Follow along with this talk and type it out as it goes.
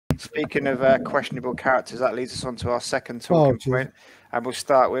Speaking of questionable characters, that leads us on to our second talking point. And we'll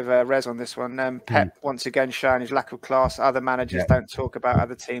start with Rez on this one. Pep, once again, showing his lack of class. Other managers don't talk about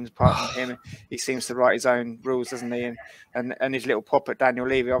other teams apart from him. He seems to write his own rules, doesn't he? And his little pop at Daniel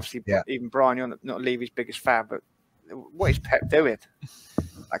Levy. Obviously, even Brian, you're not Levy's biggest fan, but what is Pep doing?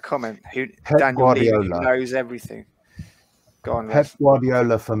 That comment. Daniel Levy knows everything. Go on, Pep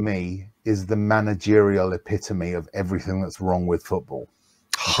Guardiola, for me, is the managerial epitome of everything that's wrong with football.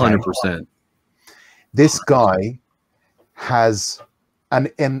 100%. This guy has...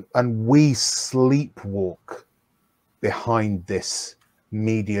 And we sleepwalk behind this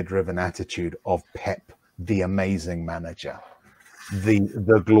media-driven attitude of Pep, the amazing manager,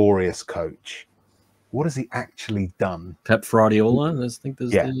 the glorious coach. What has he actually done? Pep Fraudiola, I think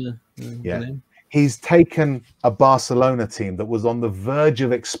that's the name. He's taken a Barcelona team that was on the verge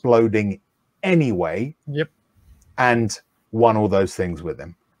of exploding anyway, and won all those things with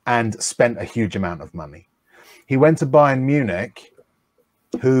him, and spent a huge amount of money. He went to Bayern Munich,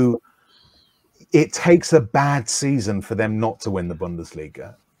 who it takes a bad season for them not to win the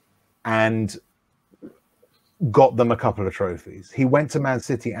Bundesliga, and got them a couple of trophies. He went to Man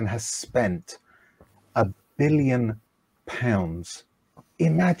City and has spent £1 billion.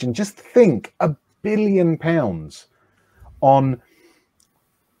 Imagine, just think, £1 billion on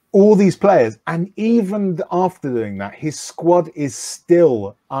all these players. And even after doing that, his squad is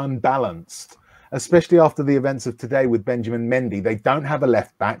still unbalanced. Especially after the events of today with Benjamin Mendy. They don't have a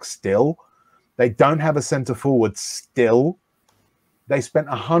left back still. They don't have a centre forward still. They spent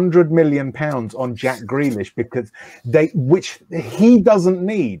 £100 million on Jack Grealish which he doesn't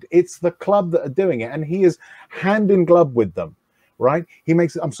need. It's the club that are doing it, and he is hand in glove with them. Right?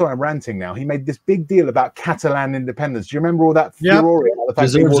 I'm sorry, I'm ranting now. He made this big deal about Catalan independence. Do you remember all that furore?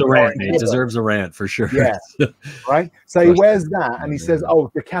 Deserves a rant. He deserves a rant for sure. Yeah. Right? So he wears that and he says,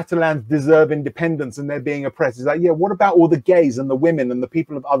 oh, the Catalans deserve independence and they're being oppressed. He's like, yeah, what about all the gays and the women and the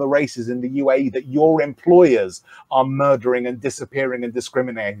people of other races in the UAE that your employers are murdering and disappearing and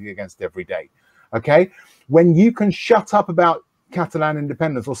discriminating against every day? Okay? When you can shut up about Catalan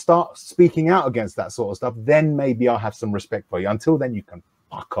independence or start speaking out against that sort of stuff, then maybe I'll have some respect for you. Until then, you can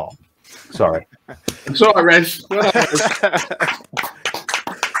fuck off. Sorry. It's all right, Rez.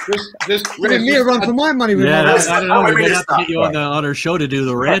 Just me a run for my money. With I don't know. We're gonna have to get you on our show to do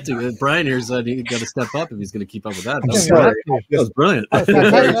the ranting. Brian here's he's got to step up if he's going to keep up with that. That was brilliant. That's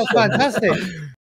fantastic.